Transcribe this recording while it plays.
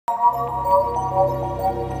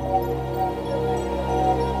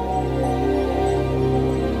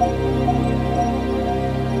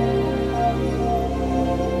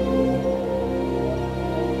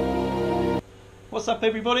up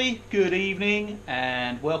everybody, good evening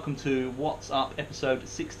and welcome to What's Up episode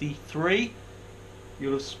 63.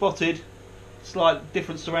 You'll have spotted slight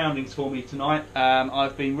different surroundings for me tonight.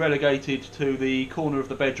 I've been relegated to the corner of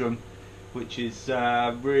the bedroom, which is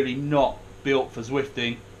really not built for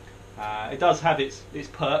Zwifting. It does have its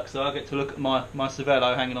perks, so I get to look at my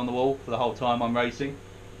Cervelo hanging on the wall for the whole time I'm racing,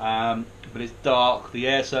 but it's dark, the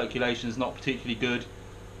air circulation is not particularly good.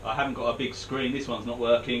 I haven't got a big screen, this one's not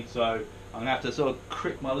working, so I'm going to have to sort of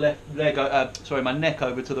crick my my neck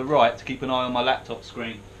over to the right to keep an eye on my laptop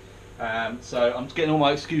screen. So I'm getting all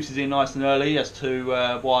my excuses in nice and early as to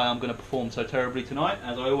why I'm going to perform so terribly tonight,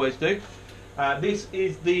 as I always do. This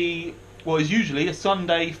is what is usually a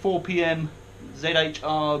Sunday 4 PM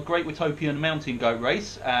ZHR Great Watopian mountain goat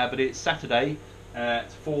race, but it's Saturday at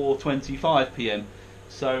 4:25 PM.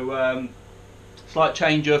 So slight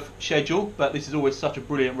change of schedule, but this is always such a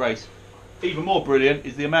brilliant race. Even more brilliant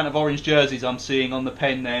is the amount of orange jerseys I'm seeing on the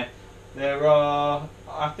pen there. There are,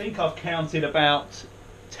 I think I've counted about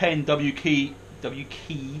 10 WKG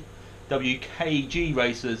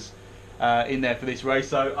racers in there for this race,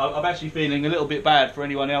 so I'm actually feeling a little bit bad for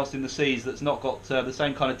anyone else in the seas that's not got the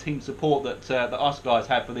same kind of team support that us guys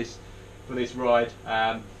have for this ride.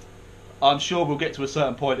 I'm sure we'll get to a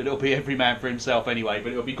certain point that it'll be every man for himself anyway,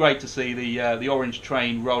 but it'll be great to see the orange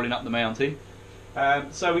train rolling up the mountain.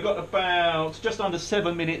 So we've got about just under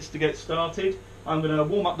 7 minutes to get started. I'm going to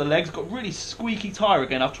warm up the legs. Got really squeaky tyre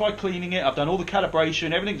again. I've tried cleaning it, I've done all the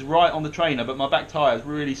calibration, everything's right on the trainer, but my back tyre is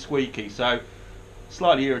really squeaky, so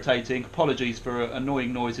slightly irritating. Apologies for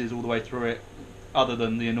annoying noises all the way through it, other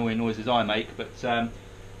than the annoying noises I make, but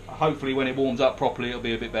hopefully when it warms up properly it'll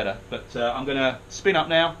be a bit better. But I'm going to spin up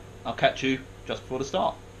now. I'll catch you just before the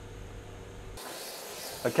start.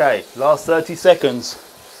 Okay, last 30 seconds.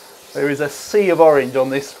 There is a sea of orange on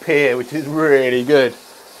this pier, which is really good.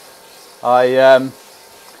 I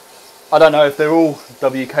don't know if they're all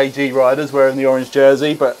WKG riders wearing the orange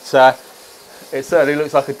jersey, but it certainly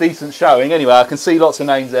looks like a decent showing. Anyway, I can see lots of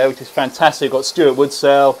names there, which is fantastic. Got Stuart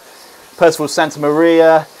Woodsell, Percival Santa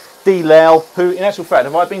Maria, D. Lel, who in actual fact,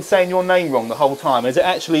 have I been saying your name wrong the whole time? Is it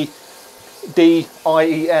actually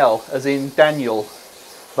D-I-E-L, as in Daniel?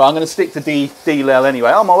 But I'm going to stick to D. Lel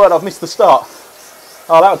anyway. Oh my word, I've missed the start.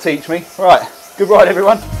 Oh, that'll teach me. Right, good ride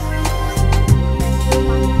everyone.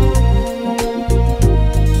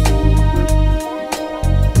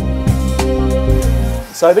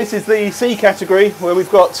 So this is the C category, where we've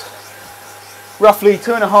got roughly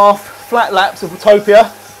 2.5 flat laps of Watopia,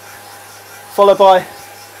 followed by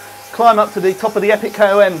climb up to the top of the epic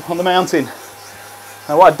KOM on the mountain.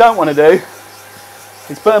 Now what I don't want to do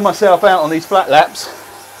is burn myself out on these flat laps.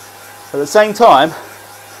 At the same time,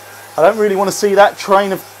 I don't really want to see that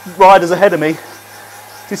train of riders ahead of me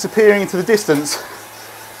disappearing into the distance.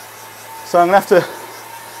 So I'm going to have to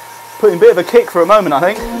put in a bit of a kick for a moment, I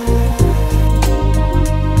think.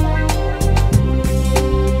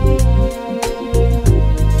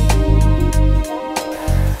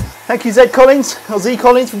 Thank you Z Collins, or Z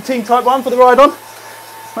Collins from Team Type 1 for the ride on.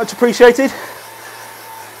 Much appreciated.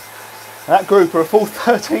 That group are a full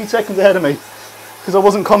 13 seconds ahead of me because I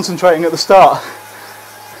wasn't concentrating at the start.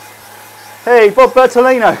 Hey, Bob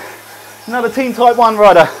Bertolino, another Team Type 1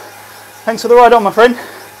 rider. Thanks for the ride on, my friend.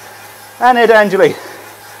 And Ed Angeli,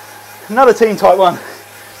 another Team Type 1.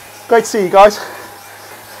 Great to see you guys.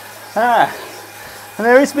 And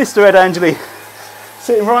there is Mr. Ed Angeli,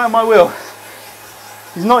 sitting right on my wheel.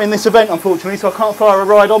 He's not in this event, unfortunately, so I can't fire a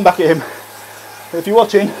ride on back at him. But if you're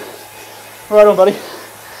watching, ride on, buddy.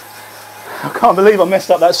 I can't believe I messed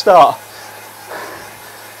up that start.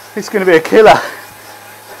 It's going to be a killer.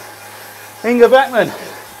 Inga Backman,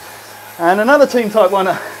 and another Team Type 1.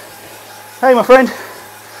 Hey my friend,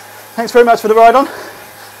 thanks very much for the ride on.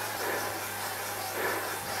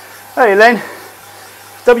 Hey Len,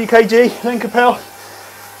 WKG, Len Capel.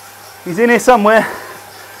 He's in here somewhere.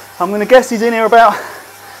 I'm going to guess he's in here about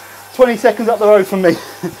 20 seconds up the road from me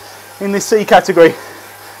in this C category. Do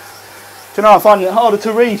you know, I'm finding it harder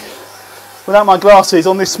to read without my glasses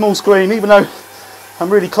on this small screen, even though I'm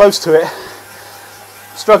really close to it.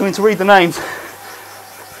 Struggling to read the names.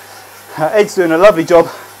 Ed's doing a lovely job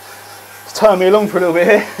to turn me along for a little bit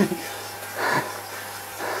here.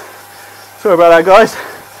 Sorry about that, guys.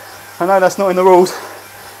 I know that's not in the rules.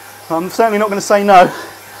 I'm certainly not going to say no,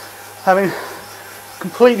 having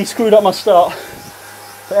completely screwed up my start.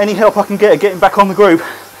 But any help I can get at getting back on the group.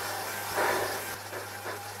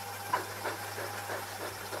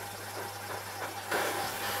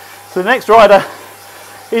 So the next rider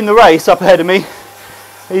in the race up ahead of me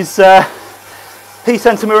is P.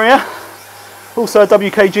 Santa Maria, also a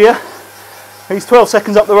WKGer. He's 12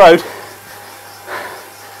 seconds up the road.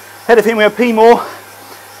 Ahead of him we have P. Moore,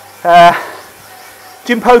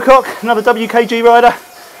 Jim Pocock, another WKG rider.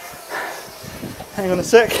 Hang on a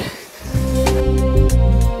sec.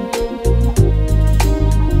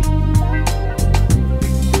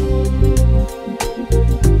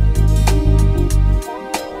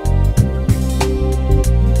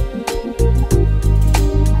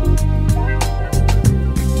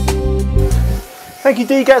 Thank you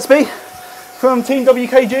D Gatsby from Team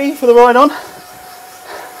WKG for the ride on.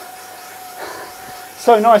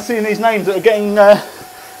 So nice seeing these names that are getting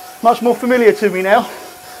much more familiar to me now.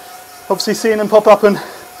 Obviously seeing them pop up and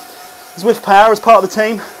Zwift Power as part of the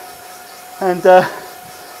team, and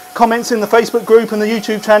comments in the Facebook group and the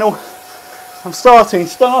YouTube channel. I'm starting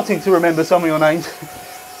to remember some of your names. I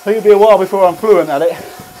think it'll be a while before I'm fluent at it.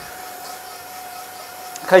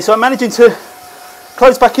 Okay, so I'm managing to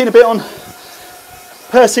close back in a bit on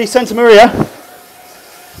Percy Santa Maria.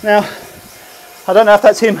 Now, I don't know if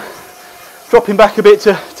that's him dropping back a bit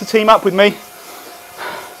to team up with me,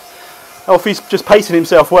 or if he's just pacing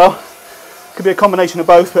himself well. Could be a combination of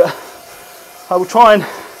both, but I will try and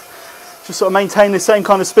just sort of maintain the same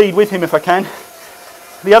kind of speed with him if I can.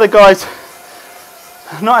 The other guys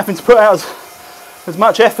not having to put out as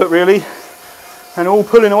much effort really, and all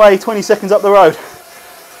pulling away 20 seconds up the road.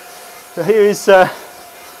 So here is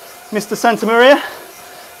Mr. Santa Maria.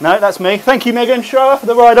 No, that's me. Thank you, Megan Schroer, for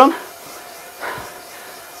the ride on.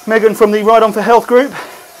 Megan from the Ride On for Health group.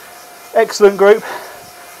 Excellent group.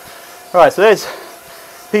 Right, so there's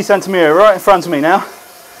P. Santa Maria right in front of me now.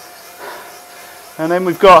 And then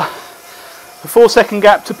we've got a 4-second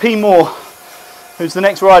gap to P. Moore, who's the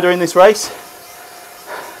next rider in this race.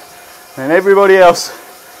 And everybody else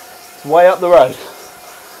is way up the road.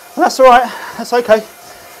 And that's all right, that's okay.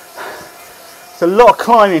 There's a lot of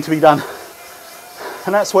climbing to be done.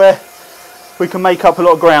 And that's where we can make up a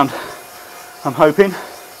lot of ground, I'm hoping.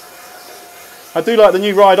 I do like the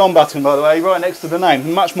new ride on button, by the way, right next to the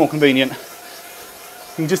name. Much more convenient.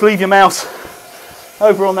 You can just leave your mouse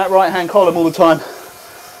over on that right hand column all the time.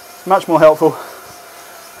 Much more helpful.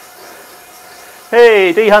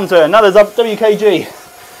 Hey, D Hunter, another WKG.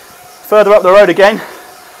 Further up the road again,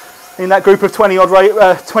 in that group of 20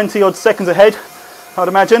 odd seconds ahead, I'd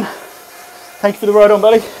imagine. Thank you for the ride on,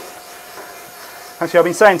 buddy. Actually, I've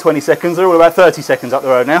been saying 20 seconds, they're all about 30 seconds up the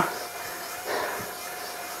road now.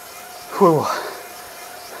 Whew.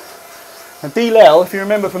 And D-Lel, if you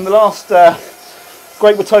remember from the last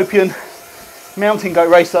Great Watopian mountain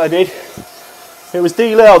goat race that I did, it was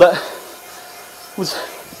D-Lel that was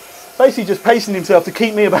basically just pacing himself to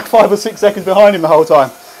keep me about 5 or 6 seconds behind him the whole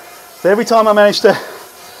time. So every time I managed to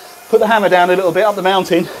put the hammer down a little bit up the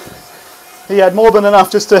mountain, he had more than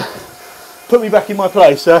enough just to put me back in my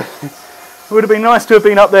place. So it would have been nice to have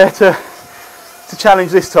been up there to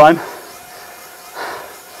challenge this time.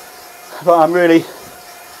 But I'm going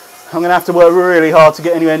to have to work really hard to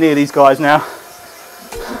get anywhere near these guys now.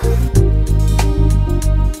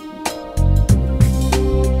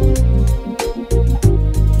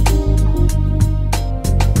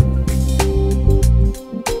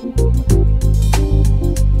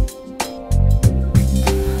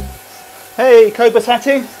 Hey, Cobra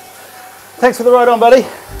Sati. Thanks for the ride on, buddy.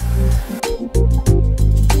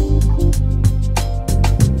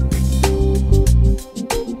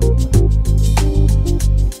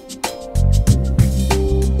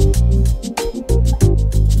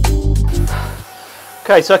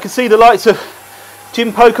 Okay, so I can see the lights of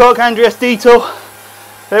Jim Pocock, Andreas Dietel.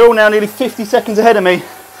 They're all now nearly 50 seconds ahead of me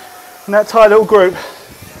in that tight little group.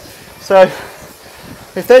 So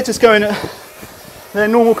if they're just going at their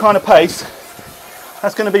normal kind of pace,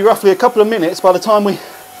 that's going to be roughly a couple of minutes by the time we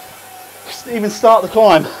even start the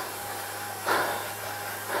climb.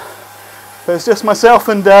 But it's just myself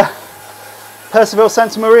and Percival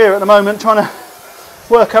Santa Maria at the moment trying to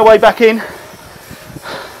work our way back in.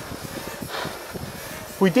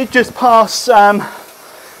 We did just pass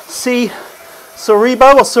C.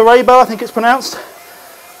 Sorebo, or Sorebo I think it's pronounced,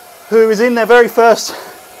 who is in their very first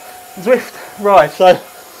Zwift ride. So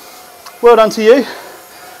well done to you.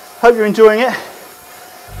 Hope you're enjoying it.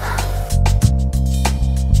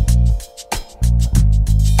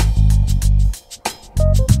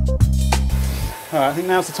 Alright, I think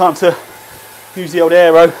now's the time to use the old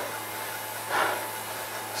aero.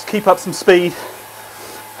 Just keep up some speed.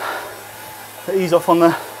 Ease off on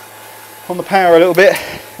the power a little bit.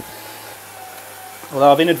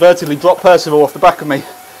 Although I've inadvertently dropped Percival off the back of me,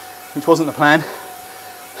 which wasn't the plan.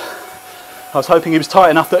 I was hoping he was tight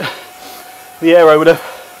enough that the aero would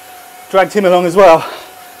have dragged him along as well.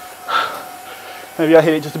 Maybe I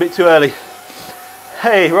hit it just a bit too early.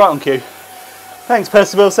 Hey, right on cue. Thanks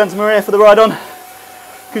Percival Santa Maria for the ride on.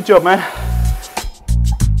 Good job, man.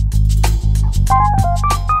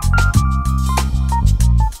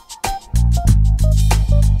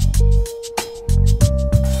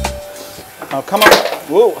 Oh, come on.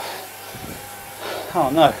 Whoa. Oh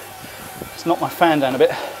no, it's knocked my fan down a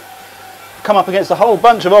bit. Come up against a whole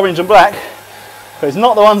bunch of orange and black, but it's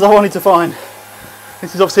not the ones I wanted to find.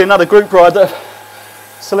 This is obviously another group ride that have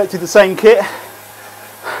selected the same kit.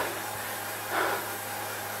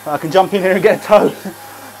 I can jump in here and get a tow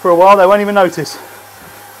for a while, they won't even notice.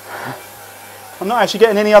 I'm not actually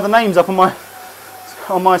getting any other names up on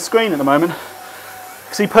my screen at the moment. You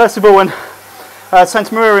can see Percival and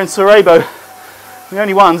Santa Maria and Sorabo, the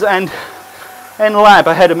only ones, and N Lab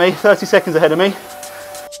ahead of me, 30 seconds ahead of me.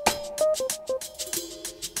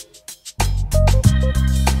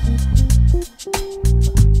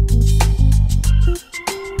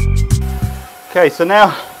 Okay, so now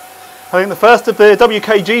I think the first of the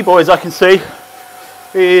WKG boys I can see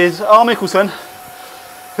is R. Mickelson,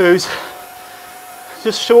 who's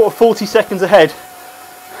just short of 40 seconds ahead.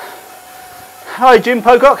 Hi Jim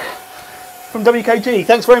Pocock from WKG,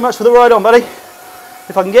 thanks very much for the ride on, buddy.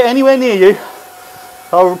 If I can get anywhere near you,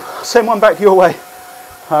 I'll send one back your way.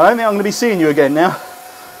 I don't think I'm going to be seeing you again now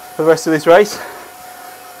for the rest of this race.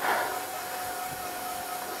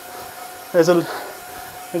 There's a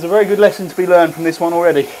very good lesson to be learned from this one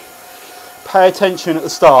already. Pay attention at the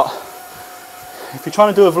start. If you're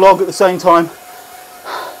trying to do a vlog at the same time,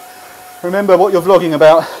 remember what you're vlogging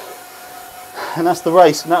about, and that's the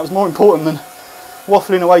race, and that was more important than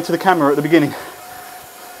waffling away to the camera at the beginning.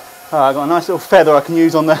 I've got a nice little feather I can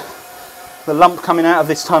use on the lump coming out of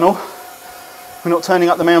this tunnel. We're not turning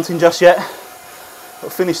up the mountain just yet. I'll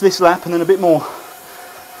finish this lap and then a bit more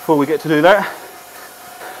before we get to do that.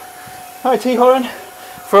 Hi T Horan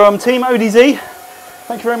from Team ODZ.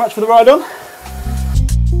 Thank you very much for the ride on.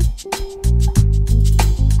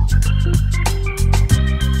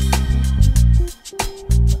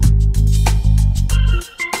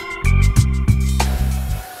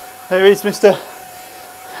 There is Mr.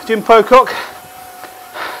 Jim Pocock,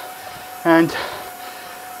 and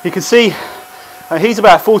you can see he's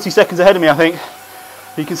about 40 seconds ahead of me, I think.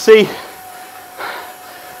 You can see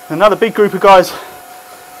another big group of guys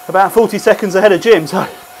about 40 seconds ahead of Jim, so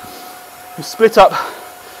we've split up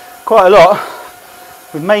quite a lot,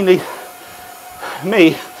 with mainly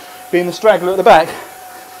me being the straggler at the back.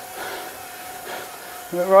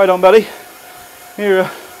 Right on, buddy. Here are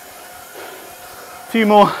a few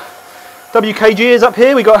more WKGers up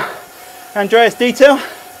here. We got Andreas Detail,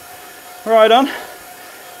 right on.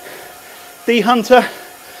 D Hunter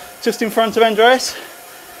just in front of Andreas.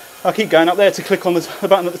 I'll keep going up there to click on the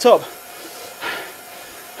button at the top.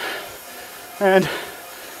 And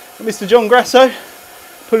Mr. John Grasso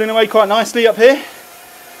pulling away quite nicely up here.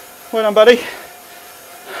 Well done, buddy.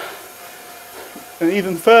 And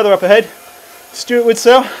even further up ahead, Stuart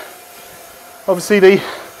Woodsell. Obviously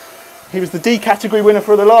he was the D category winner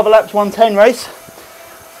for the Lava Laps 110 race.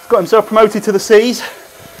 Got himself promoted to the C's.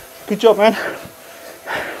 Good job, man.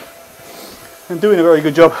 And doing a very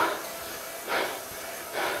good job.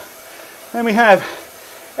 Then we have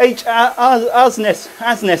H. Asnes.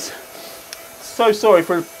 So sorry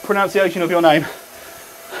for the pronunciation of your name.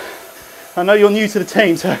 I know you're new to the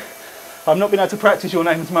team, so I've not been able to practice your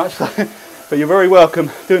name as much, but you're very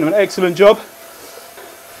welcome. Doing an excellent job.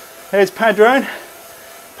 Here's Padron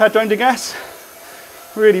de Gas,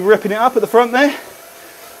 really ripping it up at the front there,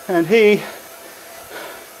 and he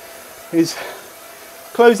is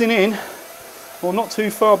closing in, or not too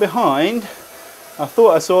far behind. I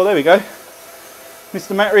thought I saw, there we go,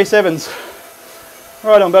 Mr. Matt Rees-Evans.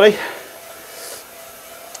 Right on, buddy.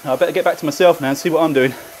 I better get back to myself now and see what I'm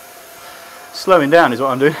doing. Slowing down is what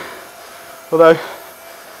I'm doing. Although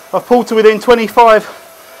I've pulled to within 25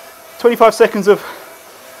 seconds of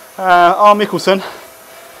R. Mickelson.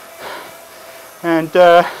 And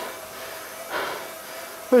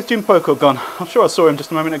where's Jim Pocock gone? I'm sure I saw him just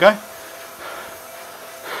a moment ago.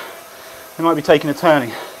 He might be taking a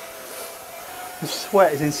turning. The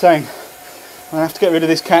sweat is insane. I have to get rid of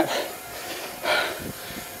this cap.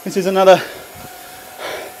 This is another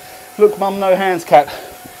Look Mum No Hands cap.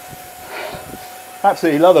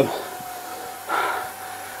 Absolutely love them.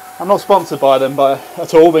 I'm not sponsored by them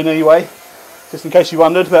at all in any way, just in case you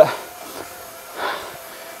wondered, but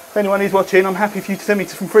if anyone is watching, I'm happy for you to send me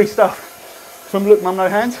some free stuff from Look Mum No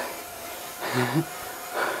Hands.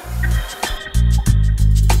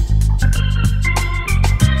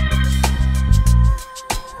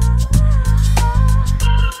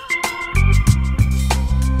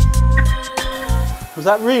 Was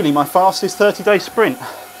that really my fastest 30-day sprint?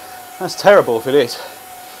 That's terrible if it is.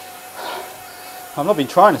 I've not been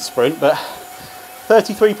trying to sprint, but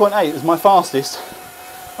 33.8 was my fastest.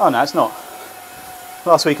 Oh no, it's not.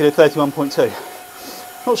 Last week I did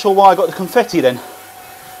 31.2. Not sure why I got the confetti then.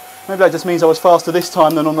 Maybe that just means I was faster this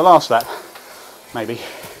time than on the last lap. Maybe.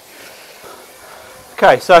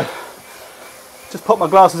 Okay, so just pop my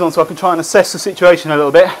glasses on so I can try and assess the situation a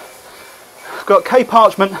little bit. I've got K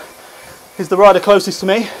Parchment is the rider closest to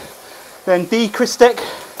me. Then D Christek,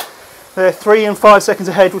 they're 3 and 5 seconds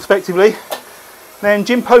ahead respectively. Then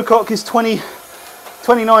Jim Pocock is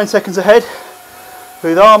 29 seconds ahead,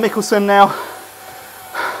 with R Mikkelsen now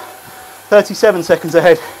 37 seconds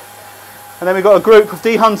ahead. And then we've got a group of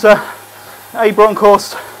D Hunter, A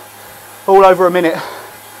Bronkhorst, all over a minute.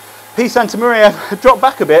 P Santa Maria had dropped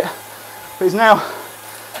back a bit, but is now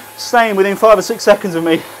staying within 5 or 6 seconds of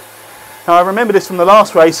me. Now I remember this from the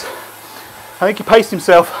last race. I think he paced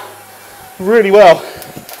himself really well,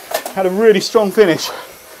 had a really strong finish.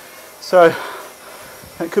 So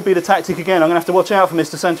that could be the tactic again. I'm going to have to watch out for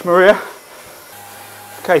Mr. Santa Maria.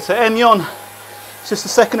 Okay, so Emyon is just a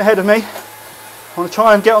second ahead of me. I want to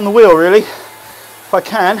try and get on the wheel really, if I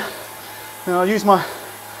can. And I'll use my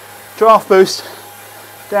draft boost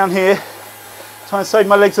down here, try and save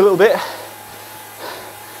my legs a little bit.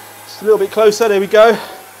 Just a little bit closer, there we go.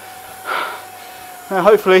 Now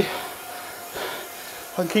hopefully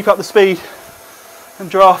I can keep up the speed and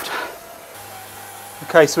draft.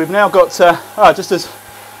 Okay, so we've now got, just as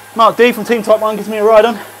Mark D from Team Type 1 gives me a ride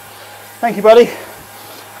on. Thank you, buddy.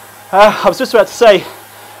 I was just about to say,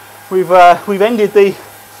 we've ended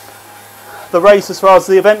the race as far as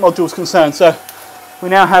the event module is concerned. So we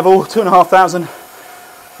now have all 2,500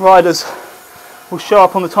 riders will show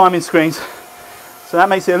up on the timing screens. So that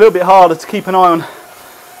makes it a little bit harder to keep an eye on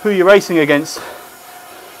who you're racing against.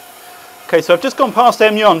 Okay, so I've just gone past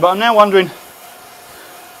Emyon, but I'm now wondering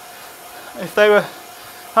if they were,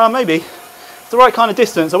 maybe it's the right kind of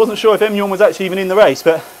distance. I wasn't sure if Emyon was actually even in the race,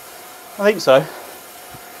 but I think so.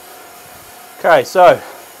 Okay, so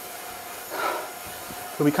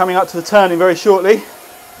we'll be coming up to the turning very shortly.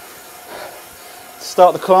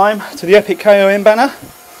 Start the climb to the epic KOM banner.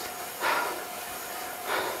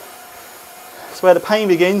 It's where the pain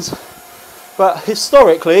begins, but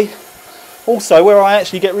historically also where I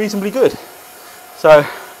actually get reasonably good. So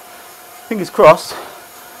fingers crossed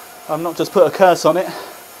I've not just put a curse on it,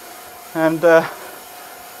 and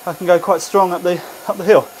I can go quite strong up the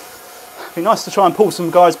hill. It'd be nice to try and pull some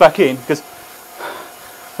guys back in, because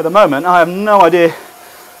at the moment I have no idea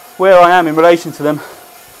where I am in relation to them.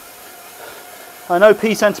 I know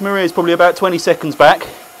P Santa Maria is probably about 20 seconds back,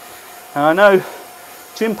 and I know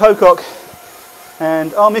Jim Pocock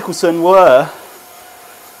and R Mikkelsen were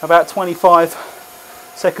about 25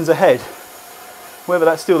 seconds ahead. Whether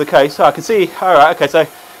that's still the case, I can see, alright, okay, so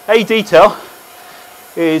A Detail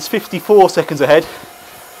is 54 seconds ahead,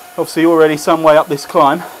 obviously already some way up this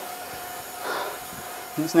climb.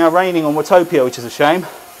 It's now raining on Watopia, which is a shame. I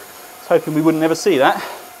was hoping we wouldn't ever see that.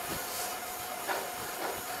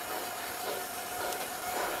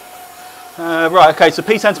 Right, okay, so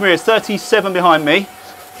P Santa Maria is 37 behind me.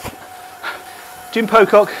 Jim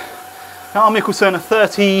Pocock and R Mikkelsen are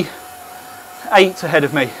 38 ahead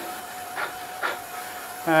of me.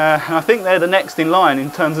 And I think they're the next in line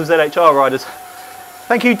in terms of ZHR riders.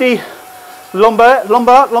 Thank you, D. Lombard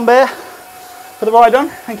for the ride on.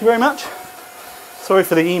 Thank you very much. Sorry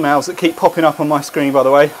for the emails that keep popping up on my screen, by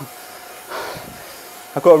the way.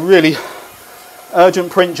 I've got a really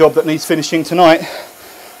urgent print job that needs finishing tonight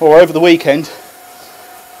or over the weekend,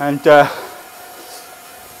 and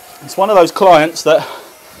it's one of those clients that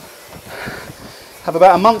have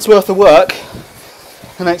about a month's worth of work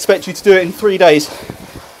and they expect you to do it in 3 days.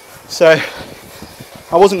 So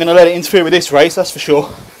I wasn't going to let it interfere with this race, that's for sure.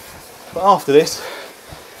 But after this,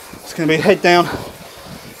 it's going to be head down,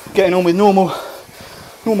 getting on with normal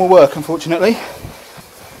work, unfortunately.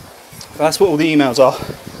 But that's what all the emails are.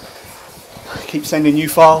 I keep sending you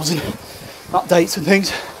files and updates and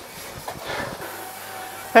things.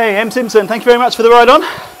 Hey, M Simpson, thank you very much for the ride on.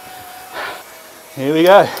 Here we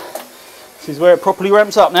go. This is where it properly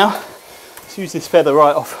ramps up now. Let's use this feather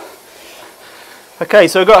right off. Okay,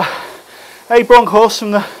 so I've got A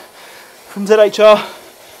Bronkhorst from ZHR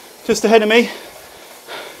just ahead of me.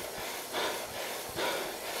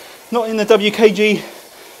 Not in the WKG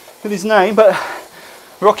with his name, but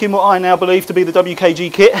rocking what I now believe to be the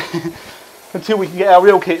WKG kit until we can get our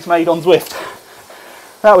real kits made on Zwift.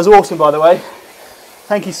 That was awesome, by the way.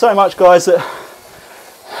 Thank you so much, guys, that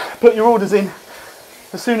put your orders in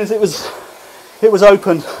as soon as it was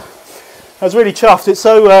opened. I was really chuffed.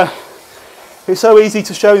 It's so easy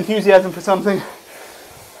to show enthusiasm for something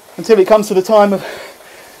until it comes to the time of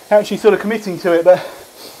actually sort of committing to it, but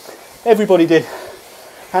everybody did,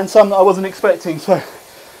 and some that I wasn't expecting, so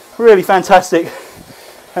really fantastic.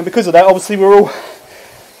 And because of that, obviously we're all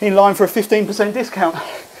in line for a 15% discount,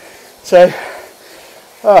 so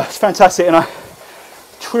it's fantastic, and I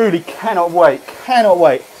truly cannot wait,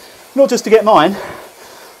 not just to get mine,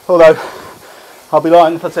 although I'll be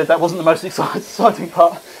lying if I said that wasn't the most exciting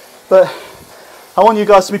part, but I want you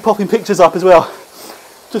guys to be popping pictures up as well.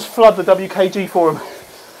 Just flood the WKG forum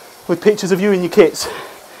with pictures of you in your kits,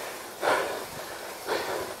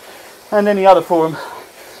 and any other forum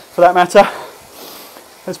for that matter.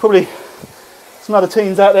 There's probably some other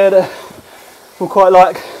teams out there that will quite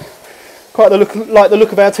like the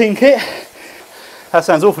look of our team kit. That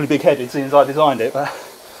sounds awfully big-headed since I designed it, but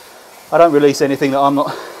I don't release anything that I'm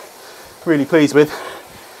not really pleased with.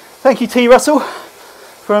 Thank you, T. Russell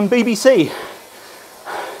from BBC.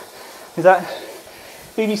 Is that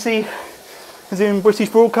BBC as in British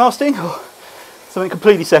Broadcasting or something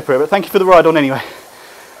completely separate? But thank you for the ride on anyway.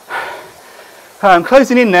 I'm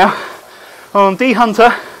closing in now on D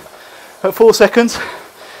Hunter at 4 seconds.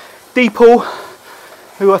 D Paul,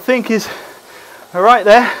 who I think is right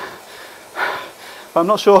there, but I'm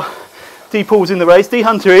not sure D Paul's in the race. D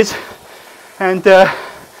Hunter is, and R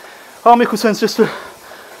Mikkelson's just a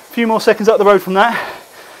few more seconds up the road from that.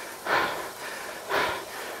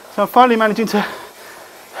 So I'm finally managing to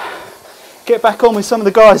get back on with some of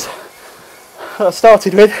the guys that I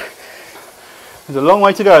started with. There's a long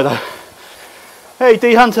way to go though. Hey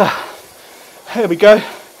D Hunter, there we go.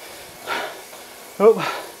 Oh,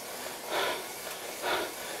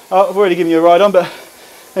 I've already given you a ride on, but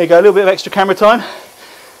there you go, a little bit of extra camera time.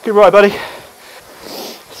 Good ride, buddy.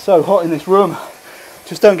 So hot in this room,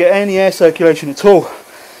 just don't get any air circulation at all.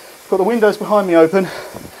 Got the windows behind me open,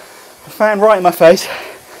 the fan right in my face.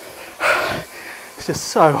 It's just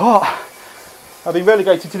so hot. I've been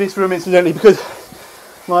relegated to this room incidentally because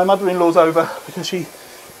my mother-in-law's over, because she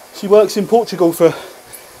works in Portugal for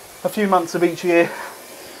a few months of each year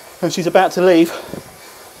and she's about to leave,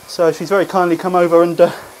 so she's very kindly come over and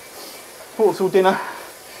brought us all dinner,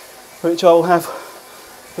 which I'll have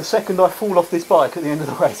the second I fall off this bike at the end of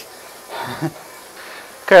the race.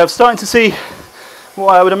 Okay, I'm starting to see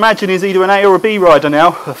what I would imagine is either an A or a B rider now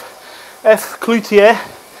of F. Cloutier,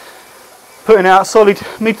 putting out solid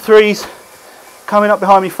mid threes, coming up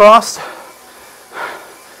behind me fast.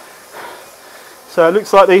 So it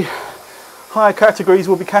looks like the higher categories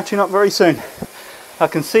will be catching up very soon. I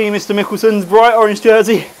can see Mr. Mikkelson's bright orange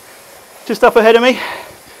jersey just up ahead of me.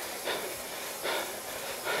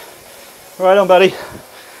 Right on, buddy.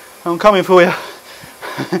 I'm coming for you.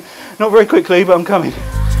 Not very quickly, but I'm coming.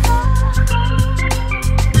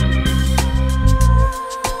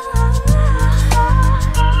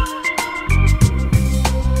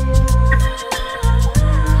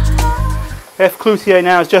 F. Cloutier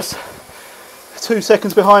now is just 2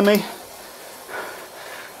 seconds behind me.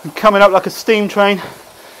 I'm coming up like a steam train.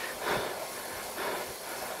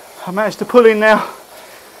 I managed to pull in now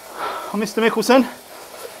on Mr. Mikkelsen.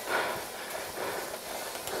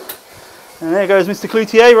 And there goes Mr.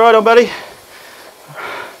 Cloutier. Right on, buddy.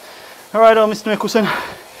 Right on, Mr. Mikkelsen.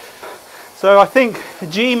 So I think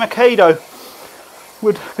G. Macedo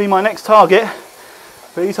would be my next target,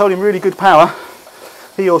 but he's holding really good power.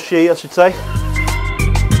 He or she, I should say.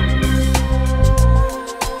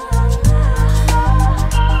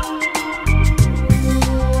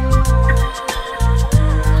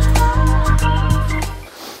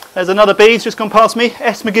 There's another B, he's just gone past me,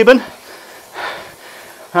 S. McGibbon.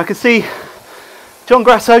 I can see John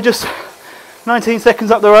Grasso just 19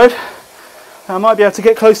 seconds up the road. I might be able to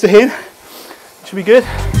get close to him, which should be good.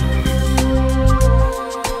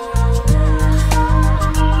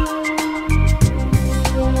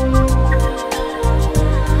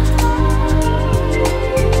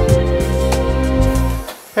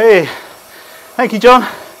 Hey, thank you John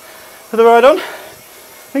for the ride on. I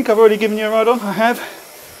think I've already given you a ride on, I have.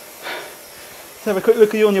 Let's have a quick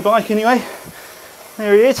look at you on your bike anyway.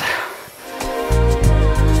 There he is.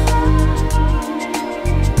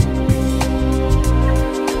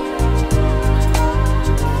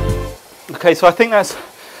 Okay, so I think that's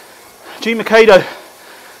G. Macedo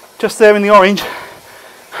just there in the orange.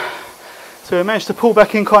 So we managed to pull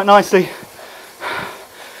back in quite nicely.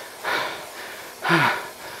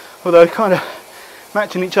 Although kind of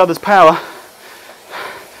matching each other's power.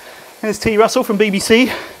 There's T. Russell from BBC,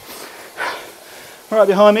 right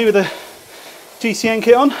behind me with the GCN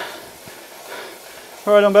kit on.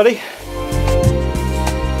 Right on, buddy.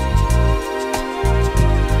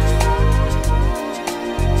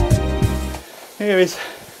 Here is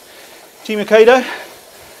G. Macedo.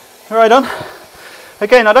 Right on.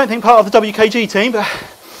 Again, I don't think part of the WKG team, but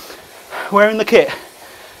wearing the kit.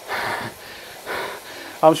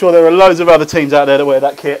 I'm sure there are loads of other teams out there that wear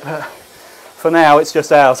that kit, but for now it's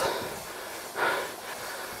just ours.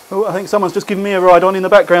 Oh, I think someone's just given me a ride on in the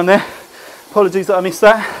background there. Apologies that I missed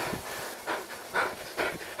that.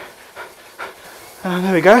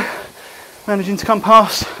 There we go. Managing to come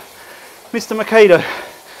past Mr. Makedo,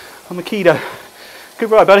 or Makedo. Good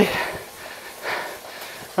ride, buddy.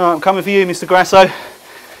 Alright, I'm coming for you, Mr. Grasso.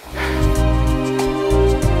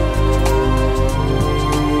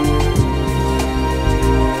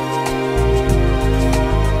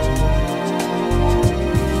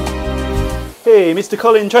 Hey, Mr.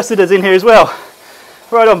 Colin Tressida's in here as well.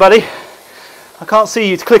 Right on, buddy. I can't see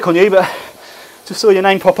you to click on you, but just saw your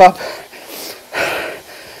name pop up.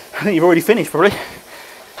 I think you've already finished, probably.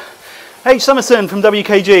 H. Summerson from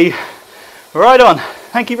WKG. Right on.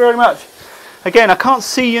 Thank you very much. Again, I can't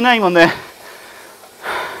see your name on there,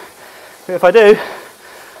 but if I do,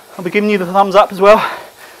 I'll be giving you the thumbs up as well.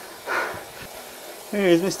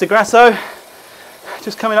 Here's Mr. Grasso,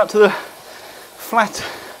 just coming up to the flat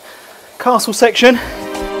castle section.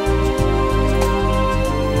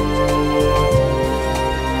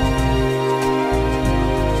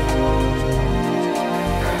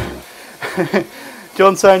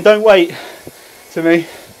 John saying, don't wait to me.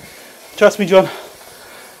 Trust me, John.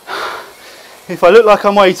 If I look like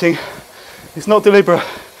I'm waiting, it's not deliberate.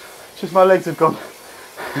 It's just my legs have gone.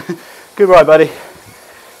 Good ride, buddy.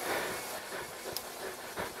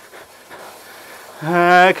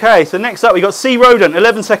 Okay, so next up we got C. Rodent,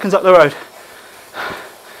 11 seconds up the road.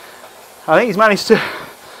 I think he's managed to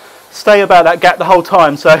stay about that gap the whole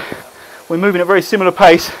time, so we're moving at a very similar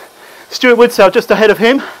pace. Stuart Woodsell just ahead of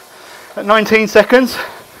him at 19 seconds.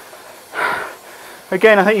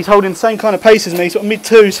 Again, I think he's holding the same kind of pace as me, sort of mid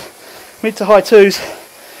to high twos.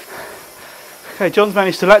 Okay, John's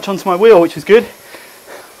managed to latch onto my wheel, which is good.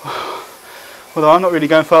 Although I'm not really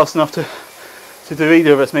going fast enough to do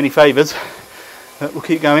either of us many favours. But we'll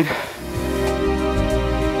keep going.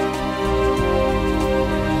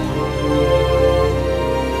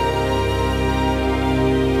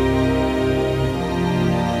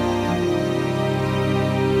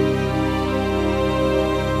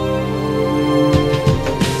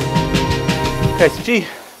 Okay, so G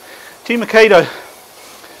Makedo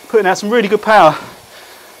putting out some really good power.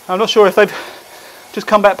 I'm not sure if they've just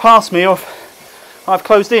come back past me or if I've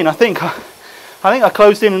closed in. I think I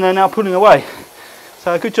closed in and they're now pulling away.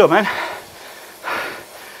 So good job, man.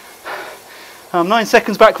 9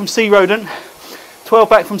 seconds back from C. Rodent, 12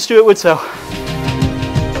 back from Stuart Woodsell.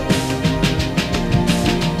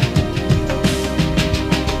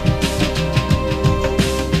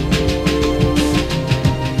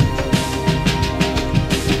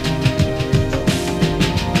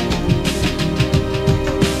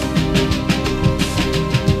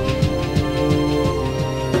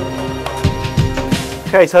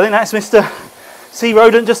 Okay, so I think that's Mr. C.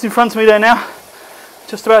 Rodent just in front of me there now.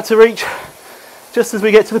 Just about to reach, just as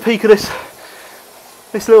we get to the peak of this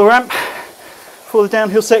little ramp for the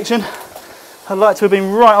downhill section. I'd like to have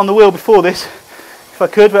been right on the wheel before this, if I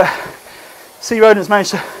could, but C. Rodent's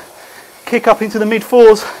managed to kick up into the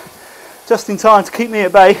mid-fours just in time to keep me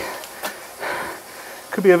at bay.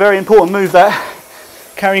 Could be a very important move, that.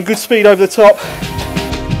 Carrying good speed over the top.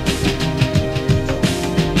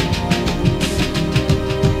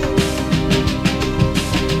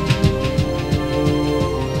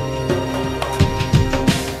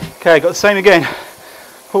 Okay, got the same again.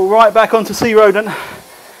 Pull right back onto C. Rodent. But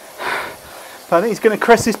I think he's going to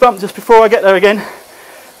crest this bump just before I get there again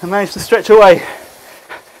and manage to stretch away.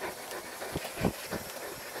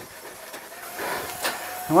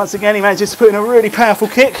 And once again he manages to put in a really powerful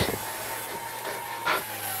kick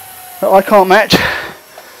that I can't match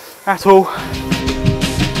at all.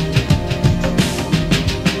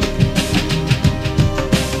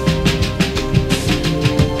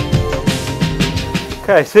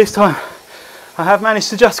 Okay, so this time I have managed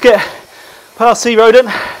to just get past C. Rodent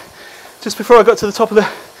just before I got to the top of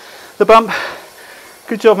the bump.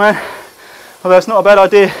 Good job, man. Although it's not a bad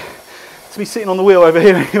idea to be sitting on the wheel over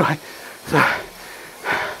here anyway. So,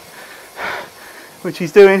 which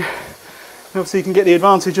he's doing. And obviously you can get the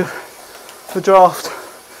advantage of the draft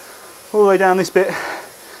all the way down this bit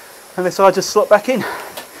unless I just slot back in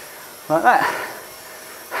like that.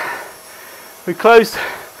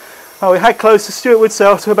 We had closed to Stuart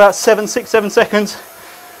Woodsell to about 6, 7 seconds.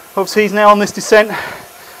 Obviously he's now on this descent,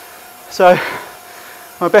 so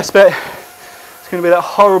my best bet is going to be that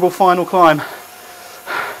horrible final climb.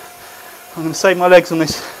 I'm going to save my legs on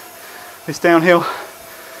this downhill.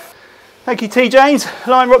 Thank you, T. James,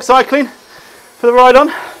 Lion Rock Cycling. for the ride on.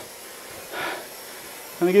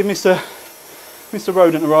 And I give Mr.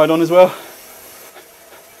 Rodent a ride on as well.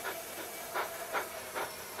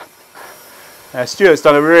 Stuart's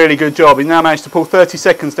done a really good job. He's now managed to pull 30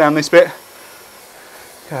 seconds down this bit.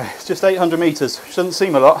 Okay, it's just 800 metres, which doesn't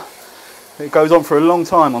seem a lot. It goes on for a long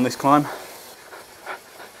time on this climb.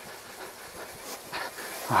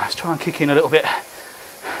 Right, let's try and kick in a little bit.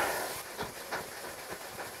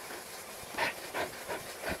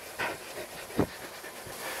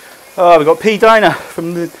 Oh, we've got P. Diner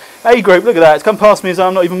from the A group. Look at that, it's come past me as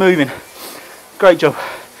I'm not even moving. Great job.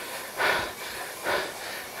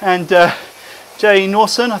 And Jay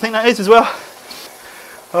Norson, I think that is as well.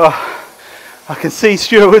 Oh, I can see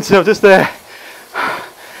Stuart Woodsill just there.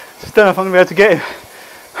 Just don't know if I'm going to be able to get him.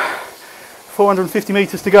 450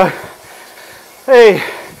 metres to go. Hey,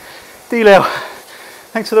 D-Lel,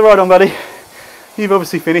 thanks for the ride on, buddy. You've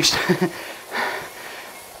obviously finished.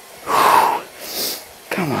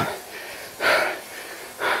 Come on.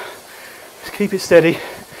 Just keep it steady.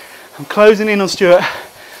 I'm closing in on Stuart.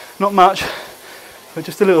 Not much, but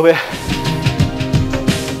just a little bit.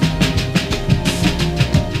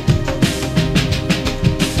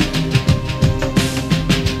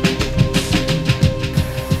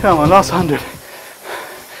 Come on, last 100.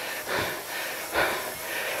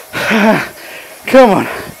 Come on.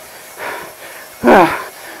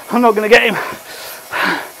 I'm not going to get him.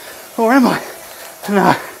 Or am I?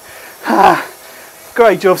 No.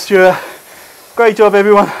 Great job, Stuart. Great job,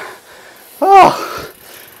 everyone. Oh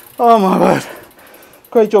my word.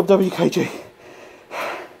 Great job, WKG.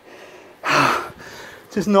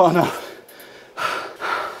 Just not enough.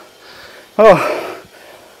 Oh,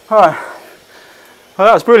 all right. Well,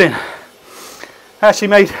 that was brilliant. I actually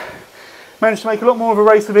managed to make a lot more of a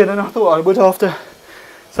race of it than I thought I would after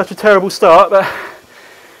such a terrible start, but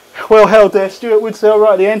well held there. Stuart Woodsill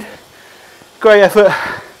right at the end. Great effort.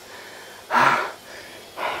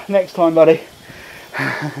 Next time, buddy.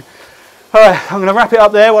 Alright, I'm going to wrap it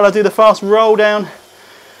up there while I do the fast roll down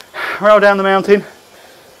the mountain.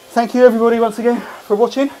 Thank you everybody once again for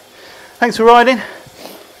watching. Thanks for riding.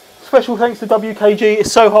 Special thanks to WKG.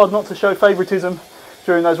 It's so hard not to show favouritism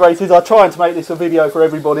during those races. I'm trying to make this a video for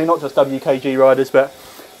everybody, not just WKG riders, but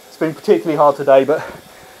it's been particularly hard today. But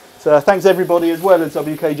so thanks everybody as well as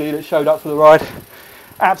WKG that showed up for the ride.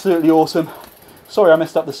 Absolutely awesome. Sorry I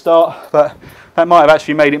messed up the start, but that might have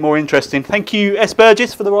actually made it more interesting. Thank you S.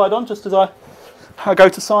 Burgess for the ride on, just as I go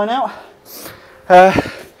to sign out.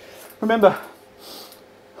 Remember,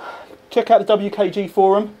 check out the WKG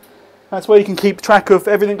forum. That's where you can keep track of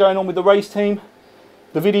everything going on with the race team,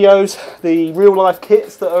 the videos, the real life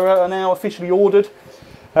kits that are now officially ordered.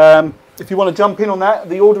 If you want to jump in on that,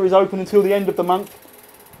 the order is open until the end of the month.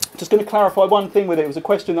 Just going to clarify one thing with it. It was a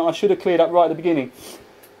question that I should have cleared up right at the beginning.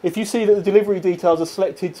 If you see that the delivery details are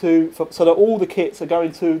selected so that all the kits are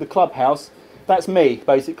going to the clubhouse, that's me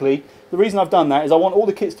basically. The reason I've done that is I want all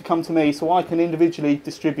the kits to come to me so I can individually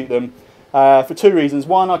distribute them for two reasons.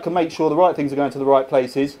 One, I can make sure the right things are going to the right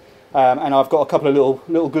places. And I've got a couple of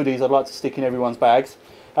little goodies I'd like to stick in everyone's bags,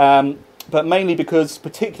 but mainly because,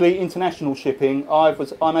 particularly international shipping,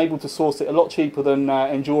 I'm able to source it a lot cheaper than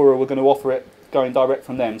Endura were going to offer it going direct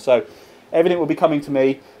from them. So everything will be coming to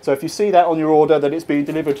me. So if you see that on your order that it's being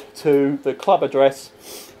delivered to the club address,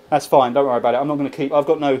 that's fine. Don't worry about it. I'm not going to keep. I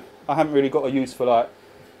haven't really got a use for like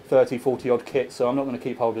 30, 40 odd kits, so I'm not going to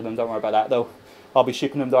keep hold of them. Don't worry about that. I'll be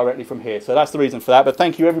shipping them directly from here. So that's the reason for that. But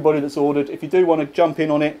thank you everybody that's ordered. If you do want to jump in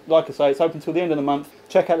on it, like I say, it's open until the end of the month.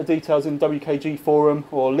 Check out the details in the WKG forum,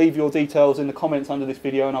 or leave your details in the comments under this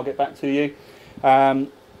video and I'll get back to you. And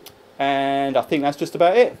I think that's just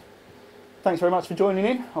about it. Thanks very much for joining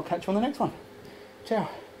in. I'll catch you on the next one. Ciao.